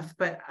time left,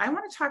 but I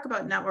want to talk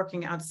about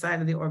networking outside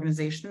of the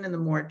organization in the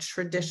more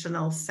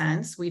traditional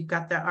sense. We've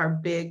got our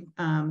big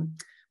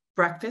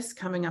breakfast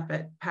coming up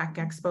at PAC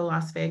Expo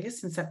Las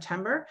Vegas in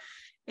September,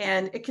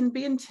 and it can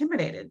be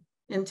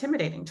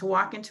intimidating to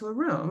walk into a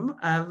room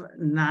of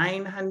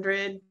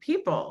 900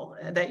 people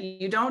that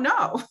you don't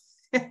know.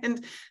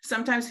 And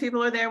sometimes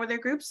people are there with their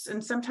groups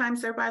and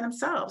sometimes they're by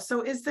themselves.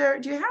 So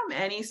do you have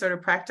any sort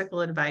of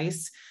practical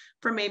advice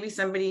for maybe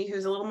somebody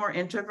who's a little more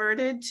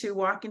introverted to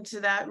walk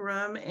into that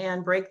room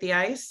and break the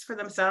ice for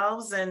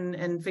themselves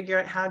and figure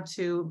out how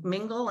to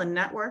mingle and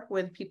network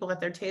with people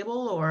at their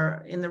table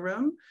or in the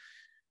room?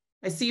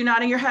 I see you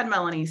nodding your head,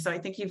 Melanie, so I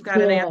think you've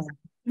got an answer.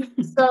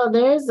 So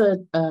there's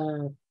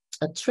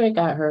a trick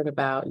I heard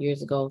about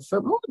years ago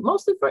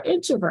mostly for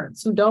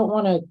introverts who don't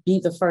want to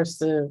be the first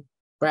to,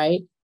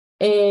 right?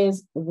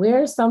 Is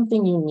wear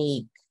something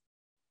unique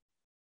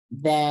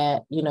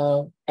that,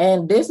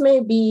 and this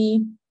may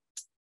be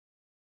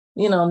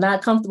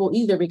not comfortable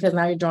either, because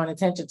now you're drawing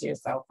attention to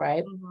yourself,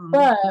 right? Mm-hmm.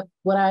 But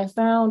what I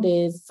found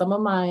is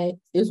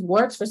it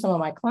works for some of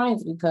my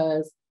clients,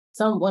 because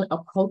someone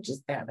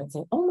approaches them and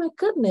say, oh my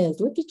goodness,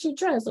 look at your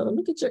dress, or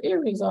look at your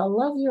earrings, or I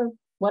love your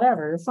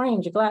whatever, your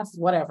frames, your glasses,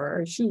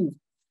 whatever, or shoes.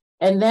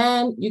 And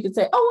then you could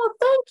say, oh,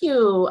 well, thank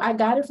you. I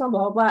got it from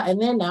blah, blah.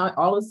 And then now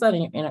all of a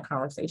sudden you're in a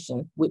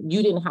conversation.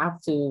 You didn't have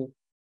to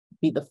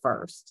be the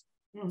first.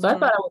 Mm-hmm. So I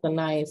thought it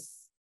was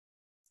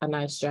a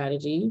nice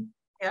strategy.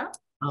 Yeah.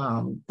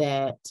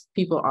 That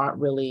people aren't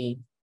really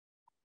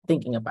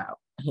thinking about,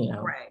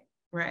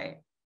 Right.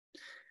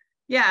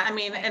 Yeah, I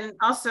mean, and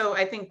also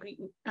I think,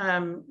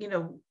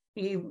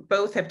 you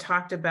both have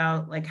talked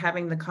about like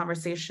having the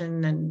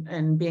conversation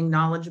and being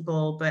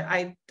knowledgeable, but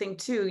I think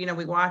too,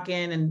 we walk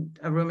in and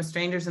a room of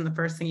strangers and the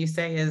first thing you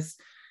say is,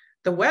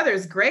 the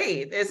weather's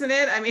great, isn't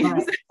it? I mean,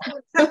 right.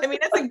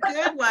 It's a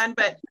good one,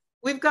 but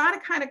we've got to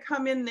kind of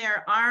come in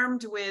there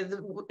armed with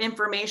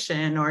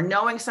information or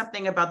knowing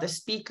something about the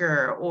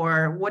speaker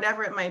or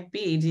whatever it might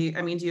be. Do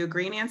you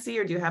agree, Nancy,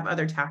 or do you have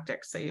other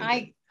tactics that you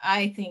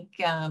I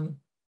think,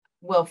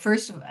 well,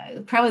 first of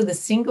all, probably the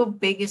single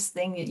biggest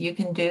thing that you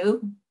can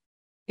do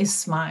is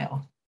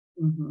smile.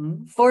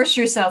 Mm-hmm. Force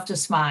yourself to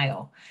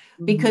smile,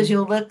 because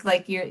you'll look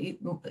like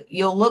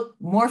you'll look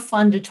more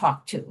fun to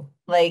talk to,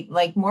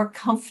 like more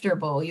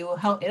comfortable. It'll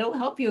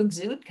help you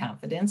exude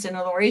confidence, and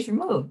it'll raise your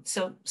mood.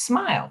 So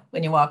smile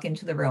when you walk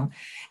into the room.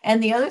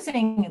 And the other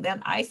thing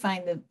that I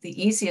find that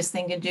the easiest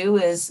thing to do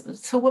is,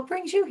 so what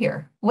brings you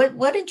here?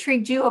 What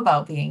intrigued you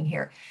about being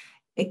here?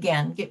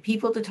 Again, get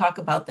people to talk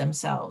about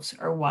themselves,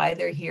 or why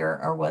they're here,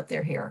 or what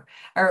they're here,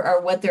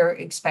 or what they're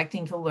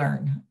expecting to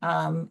learn.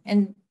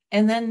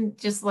 And then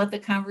just let the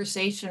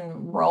conversation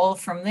roll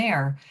from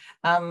there.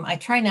 I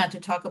try not to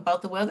talk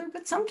about the weather,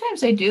 but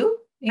sometimes I do.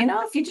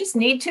 If you just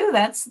need to,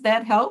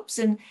 that helps,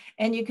 and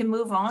you can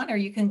move on, or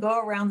you can go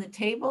around the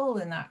table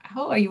and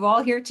are you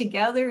all here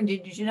together, and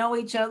did you know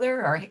each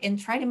other, and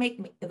try to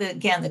make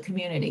the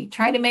community,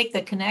 try to make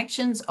the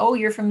connections. Oh,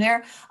 you're from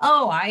there.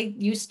 Oh, I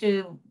used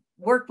to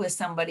work with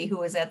somebody who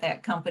was at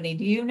that company.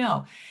 Do you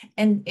know?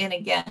 And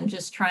again,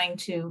 just trying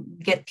to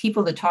get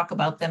people to talk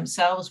about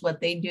themselves, what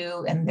they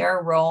do, and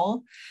their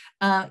role.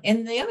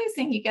 And the other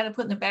thing you got to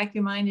put in the back of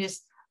your mind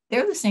is,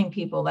 they're the same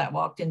people that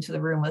walked into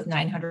the room with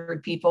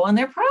 900 people, and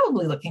they're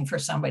probably looking for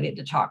somebody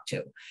to talk to.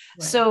 Right.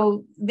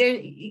 So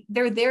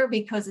they're there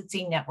because it's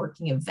a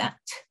networking event.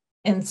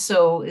 And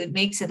so it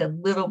makes it a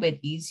little bit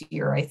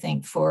easier, I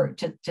think,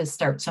 to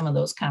start some of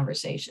those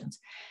conversations.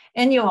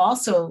 And you'll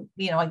also,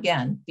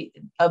 again,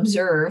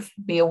 observe,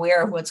 be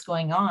aware of what's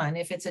going on.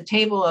 If it's a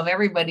table of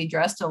everybody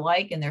dressed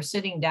alike and they're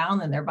sitting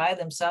down and they're by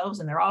themselves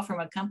and they're all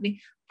from a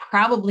company,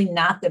 probably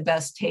not the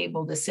best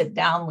table to sit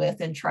down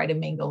with and try to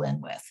mingle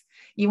in with.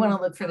 You want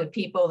to look for the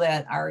people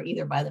that are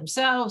either by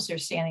themselves or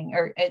standing,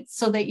 or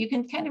so that you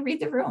can kind of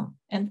read the room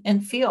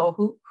and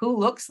feel who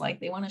looks like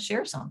they want to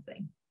share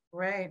something.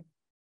 Right.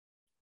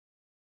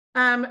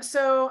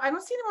 So I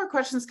don't see any more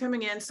questions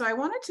coming in. So I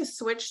wanted to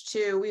switch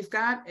to, we've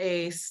got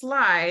a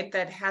slide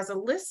that has a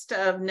list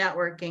of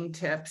networking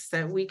tips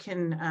that we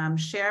can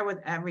share with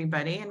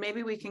everybody. And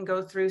maybe we can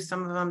go through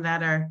some of them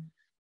that are,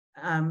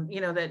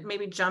 that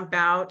maybe jump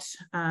out.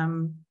 I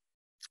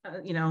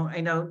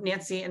know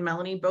Nancy and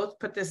Melanie both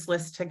put this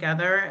list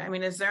together. I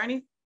mean, is there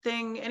any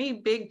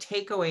big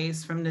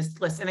takeaways from this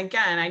list? And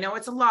again, I know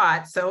it's a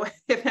lot. So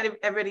if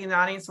everybody in the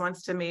audience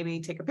wants to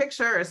maybe take a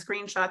picture or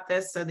screenshot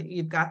this so that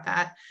you've got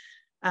that,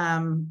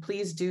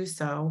 please do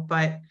so.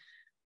 But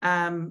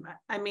I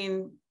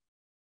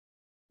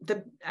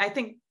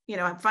think,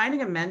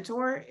 finding a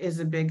mentor is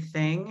a big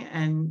thing.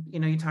 And,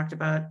 you talked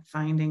about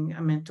finding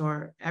a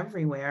mentor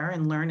everywhere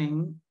and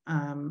learning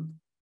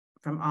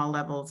from all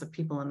levels of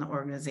people in the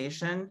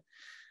organization.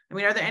 I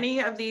mean, are there any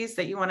of these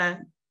that you want to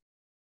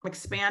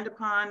expand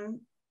upon?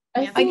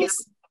 I guess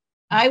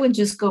I would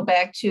just go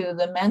back to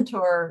the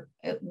mentor.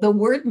 The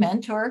word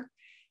mentor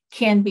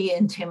can be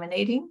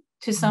intimidating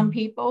to some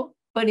people,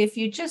 but if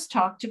you just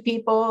talk to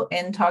people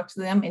and talk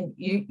to them, and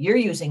you're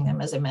using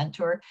them as a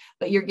mentor,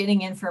 but you're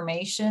getting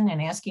information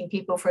and asking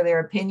people for their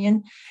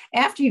opinion,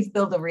 after you've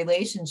built a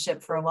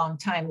relationship for a long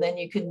time, then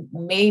you can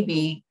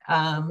maybe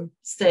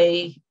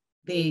say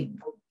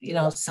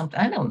something.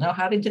 I don't know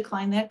how to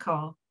decline that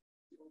call.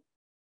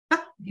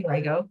 Here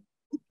I go.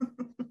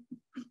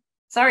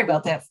 Sorry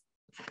about that.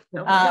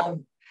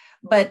 No.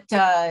 But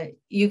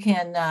you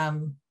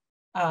can,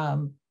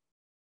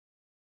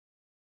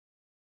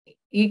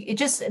 you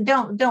just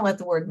don't let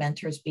the word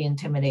mentors be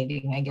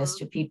intimidating, I guess,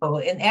 to people.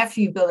 And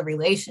after you build a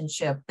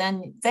relationship,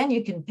 then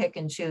you can pick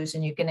and choose,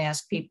 and you can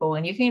ask people,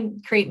 and you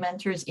can create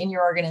mentors in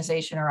your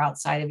organization or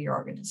outside of your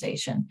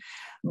organization.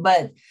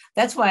 But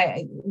that's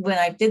why when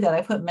I did that,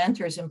 I put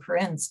mentors in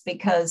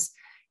parentheses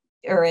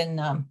or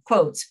in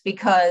quotes,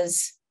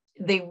 because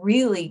they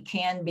really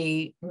can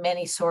be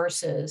many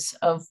sources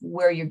of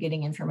where you're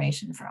getting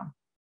information from.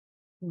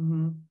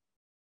 Mm-hmm.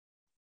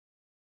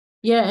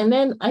 Yeah. And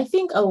then I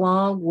think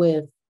along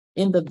with,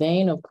 in the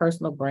vein of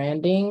personal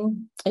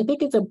branding, I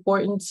think it's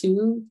important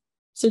too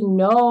to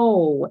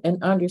know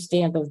and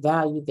understand the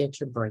value that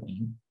you're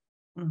bringing,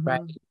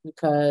 right?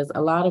 Because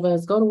a lot of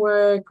us go to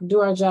work, do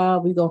our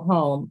job, we go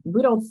home.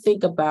 We don't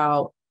think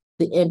about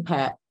the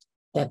impact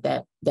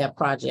that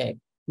project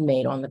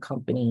made on the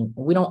company.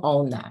 We don't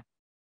own that,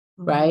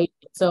 right?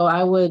 So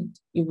I would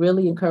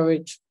really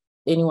encourage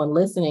anyone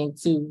listening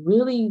to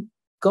really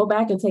go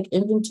back and take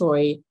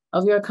inventory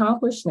of your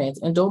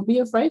accomplishments, and don't be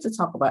afraid to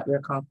talk about your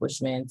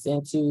accomplishments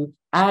and to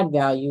add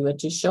value and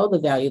to show the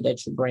value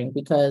that you bring,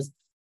 because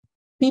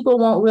people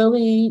won't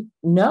really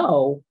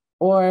know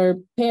or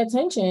pay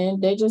attention.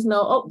 They just know,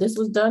 oh, this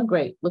was done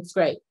great, looks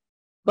great.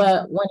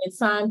 But when it's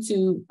time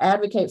to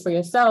advocate for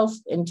yourself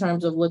in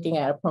terms of looking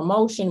at a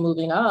promotion,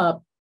 moving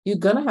up, you're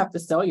going to have to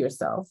sell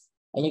yourself,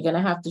 and you're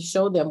going to have to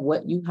show them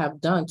what you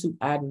have done to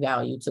add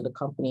value to the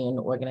company and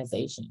the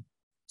organization.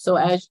 So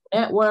as you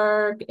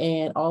network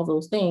and all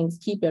those things,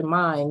 keep in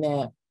mind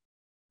that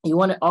you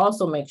want to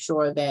also make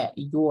sure that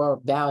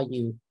your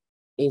value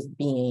is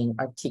being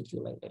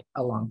articulated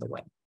along the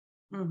way.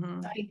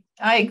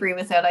 I agree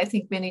with that. I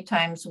think many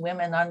times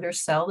women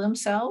undersell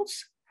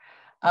themselves.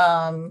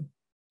 And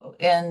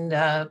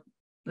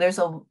there's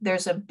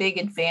a big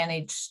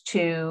advantage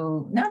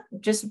to not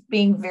just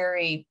being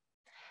very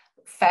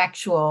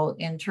factual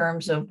in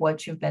terms of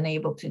what you've been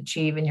able to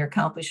achieve and your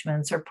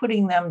accomplishments, or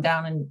putting them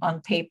down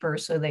on paper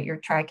so that you're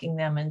tracking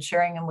them and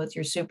sharing them with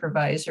your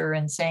supervisor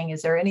and saying,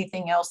 is there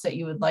anything else that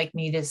you would like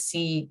me to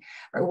see,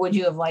 or would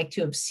you have liked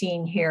to have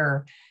seen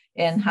here,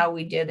 and how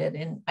we did it?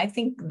 And I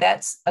think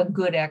that's a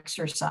good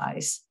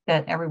exercise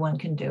that everyone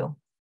can do.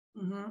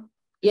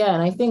 Yeah,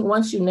 and I think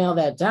once you nail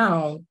that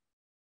down,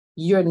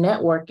 your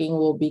networking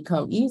will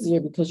become easier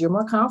because you're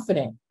more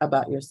confident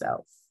about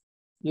yourself.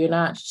 You're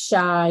not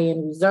shy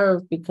and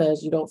reserved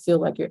because you don't feel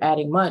like you're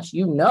adding much.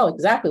 You know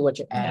exactly what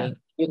you're adding.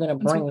 You're going to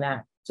bring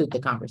that to the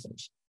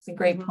conversation. It's a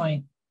great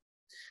point.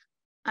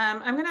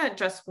 I'm going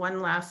to ask one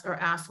last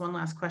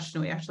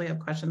question. We actually have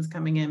questions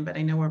coming in, but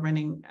I know we're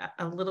running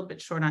a little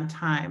bit short on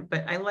time.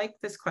 But I like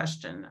this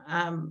question.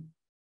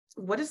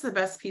 What is the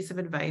best piece of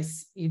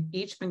advice you've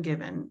each been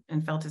given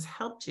and felt has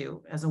helped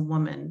you as a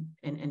woman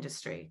in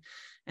industry?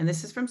 And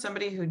this is from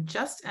somebody who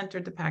just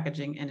entered the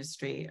packaging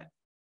industry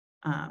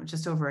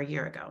just over a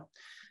year ago.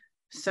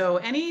 So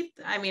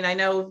I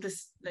know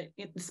this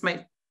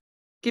might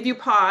give you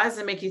pause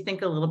and make you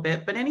think a little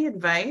bit, but any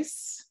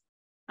advice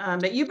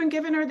that you've been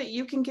given or that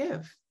you can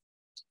give?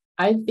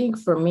 I think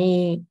for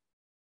me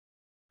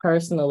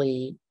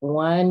personally,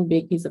 one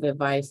big piece of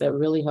advice that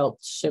really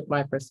helped shift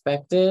my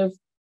perspective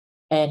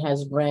and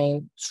has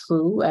reigned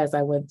true as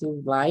I went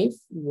through life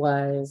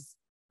was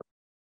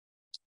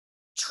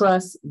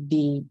trust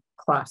the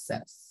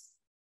process,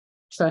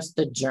 trust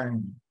the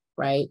journey,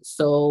 right?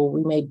 So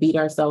we may beat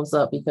ourselves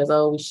up because,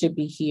 oh, we should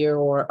be here,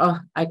 or, oh,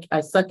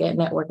 I suck at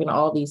networking,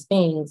 all these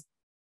things.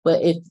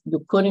 But if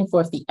you're putting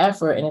forth the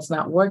effort and it's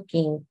not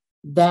working,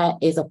 that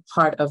is a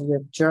part of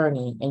your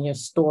journey and your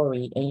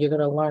story, and you're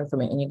going to learn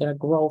from it and you're going to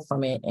grow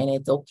from it. And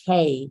it's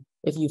okay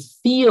if you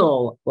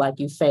feel like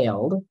you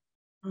failed.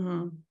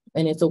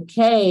 And it's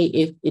okay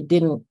if it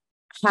didn't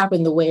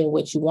happen the way in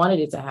which you wanted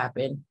it to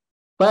happen.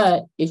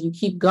 But if you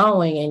keep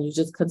going and you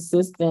just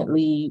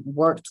consistently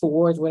work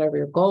towards whatever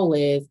your goal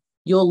is,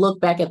 you'll look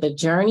back at the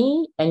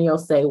journey and you'll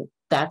say,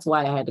 that's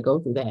why I had to go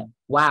through that.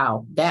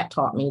 Wow, that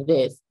taught me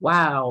this.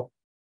 Wow,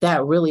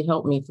 that really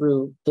helped me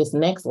through this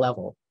next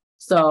level.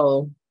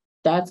 So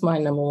that's my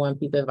number one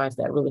piece of advice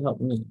that really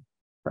helped me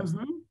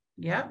personally.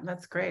 Yeah,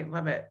 that's great.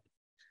 Love it.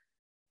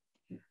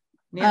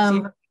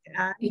 Nancy,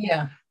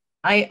 yeah.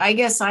 I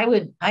guess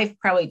I've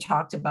probably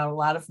talked about a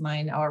lot of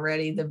mine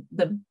already.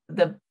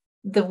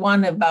 The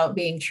one about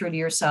being true to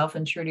yourself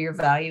and true to your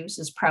values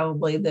is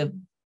probably the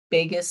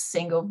biggest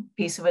single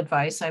piece of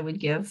advice I would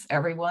give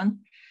everyone,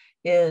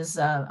 is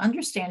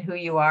understand who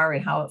you are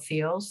and how it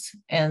feels,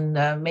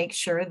 and make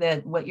sure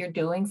that what you're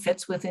doing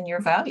fits within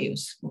your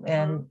values.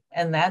 And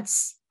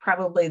that's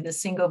probably the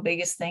single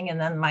biggest thing. And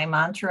then my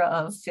mantra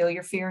of feel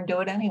your fear and do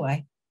it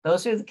anyway.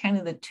 Those are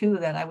the two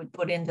that I would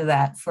put into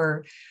that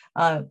for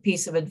a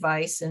piece of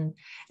advice. And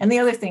the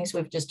other things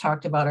we've just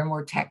talked about are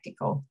more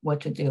tactical, what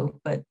to do.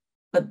 But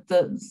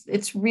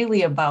it's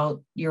really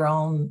about your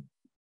own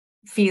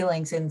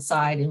feelings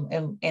inside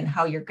and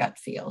how your gut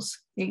feels.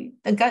 The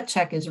gut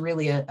check is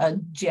really a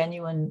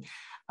genuine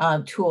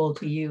tool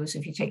to use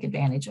if you take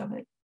advantage of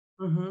it.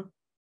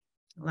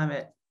 Love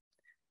it.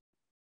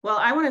 Well,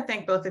 I want to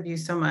thank both of you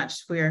so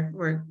much.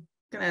 We're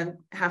going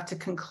to have to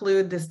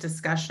conclude this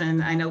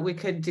discussion. I know we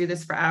could do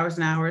this for hours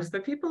and hours,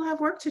 but people have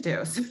work to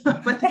do. So,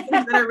 but this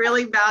has been a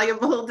really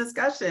valuable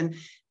discussion.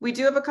 We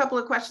do have a couple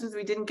of questions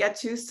we didn't get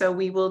to, so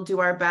we will do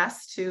our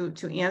best to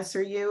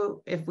answer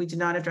you if we did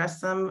not address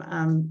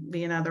them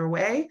the another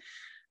way.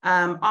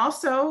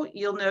 Also,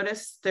 you'll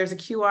notice there's a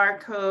QR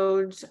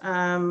code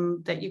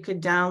that you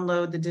could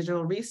download the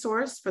digital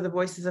resource for the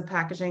Voices of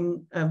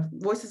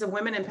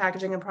Women in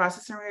Packaging and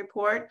Processing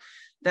report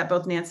that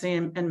both Nancy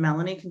and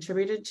Melanie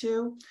contributed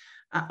to.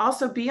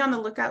 Also, be on the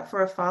lookout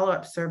for a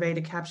follow-up survey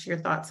to capture your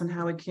thoughts on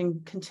how we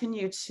can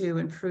continue to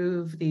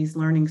improve these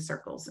learning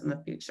circles in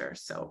the future.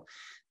 So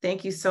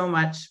thank you so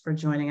much for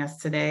joining us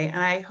today. And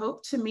I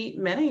hope to meet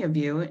many of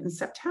you in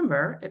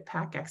September at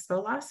PAC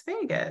Expo Las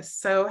Vegas.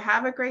 So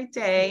have a great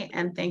day.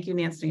 And thank you,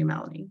 Nancy and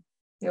Melanie.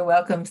 You're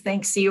welcome.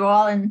 Thanks. See you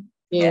all at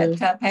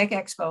PAC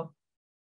Expo.